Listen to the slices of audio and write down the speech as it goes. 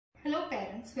Hello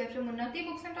parents, we are from Unnati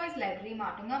Books and Toys Library,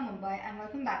 Matunga, Mumbai, and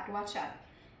welcome back to our channel.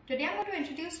 Today I am going to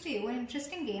introduce to you an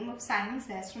interesting game of Simon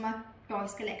Says from our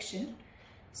toys collection.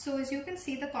 So as you can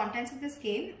see, the contents of this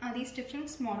game are these different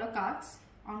smaller cards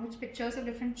on which pictures of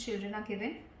different children are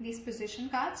given, these position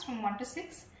cards from 1 to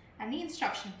 6 and the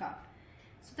instruction card.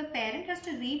 So the parent has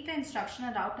to read the instruction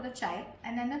aloud to the child,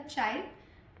 and then the child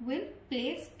will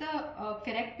place the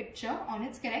correct picture on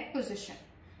its correct position.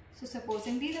 So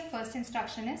supposingly the first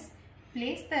instruction is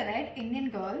place the red Indian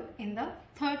girl in the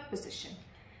third position.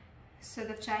 So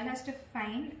the child has to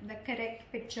find the correct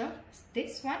picture,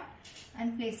 this one,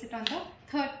 and place it on the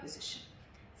third position.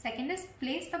 Second is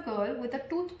place the girl with a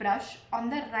toothbrush on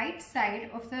the right side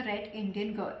of the red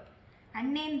Indian girl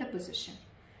and name the position.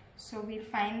 So we'll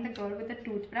find the girl with the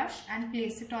toothbrush and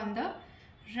place it on the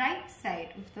right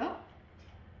side of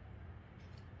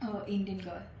the Indian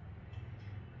girl.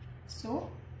 So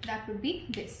that would be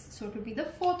this. So it would be the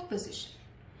fourth position.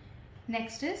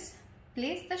 Next is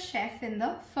place the chef in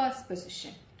the first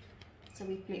position. So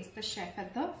we place the chef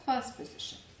at the first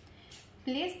position.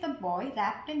 Place the boy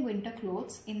wrapped in winter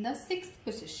clothes in the sixth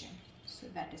position. So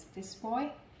that is this boy,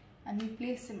 and we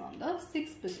place him on the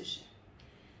sixth position.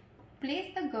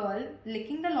 Place the girl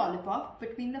licking the lollipop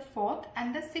between the fourth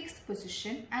and the sixth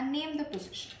position and name the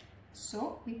position.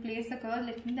 So we place the girl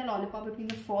licking the lollipop between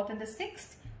the fourth and the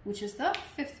sixth, which is the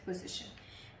fifth position.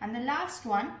 And the last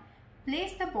one,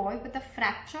 place the boy with a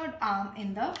fractured arm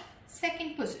in the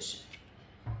second position.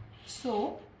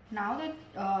 So now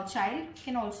the child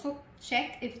can also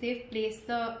check if they've placed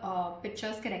the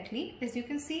pictures correctly. As you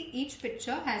can see, each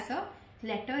picture has a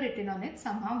letter written on it,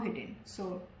 somehow hidden.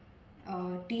 So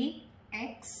D,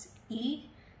 X, E,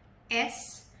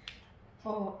 S,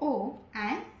 O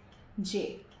and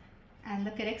J. And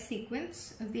the correct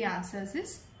sequence of the answers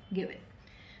is given.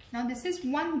 Now this is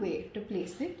one way to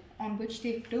place it, on which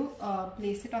they have to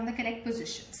place it on the correct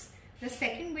positions. The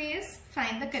second way is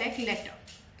find the correct letter.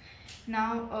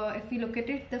 Now if we look at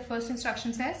it, the first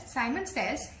instruction says, Simon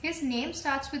says his name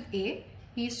starts with A,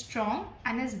 he is strong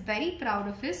and is very proud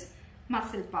of his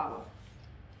muscle power.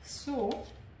 So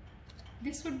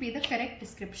this would be the correct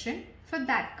description for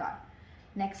that card.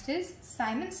 Next is,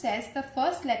 Simon says the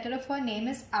first letter of her name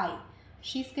is I.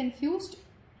 She is confused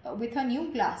with her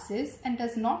new glasses and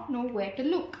does not know where to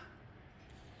look.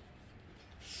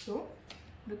 So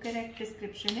the correct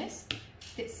description is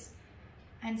this.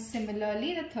 And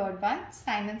similarly, the third one,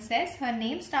 Simon says her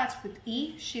name starts with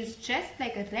E. She is dressed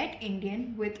like a red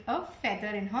Indian with a feather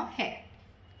in her hair.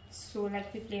 So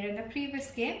like we played in the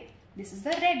previous game, this is the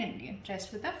red Indian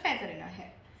dressed with a feather in her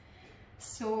hair.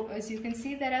 So as you can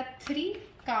see, there are 3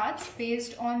 cards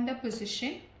based on the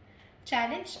position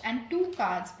challenge and 2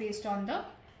 cards based on the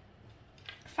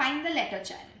find the letter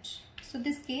challenge. So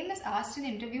this game is asked in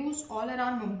interviews all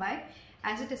around Mumbai,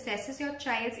 as it assesses your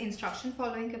child's instruction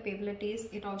following capabilities.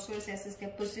 It also assesses their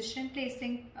position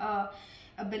placing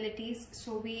abilities.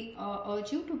 So we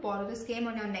urge you to borrow this game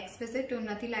on your next visit to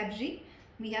Unnati Library.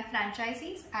 We have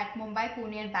franchisees at Mumbai,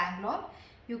 Pune and Bangalore.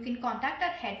 You can contact our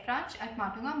head branch at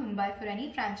Matunga, Mumbai for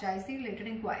any franchisee related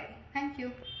inquiry. Thank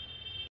you.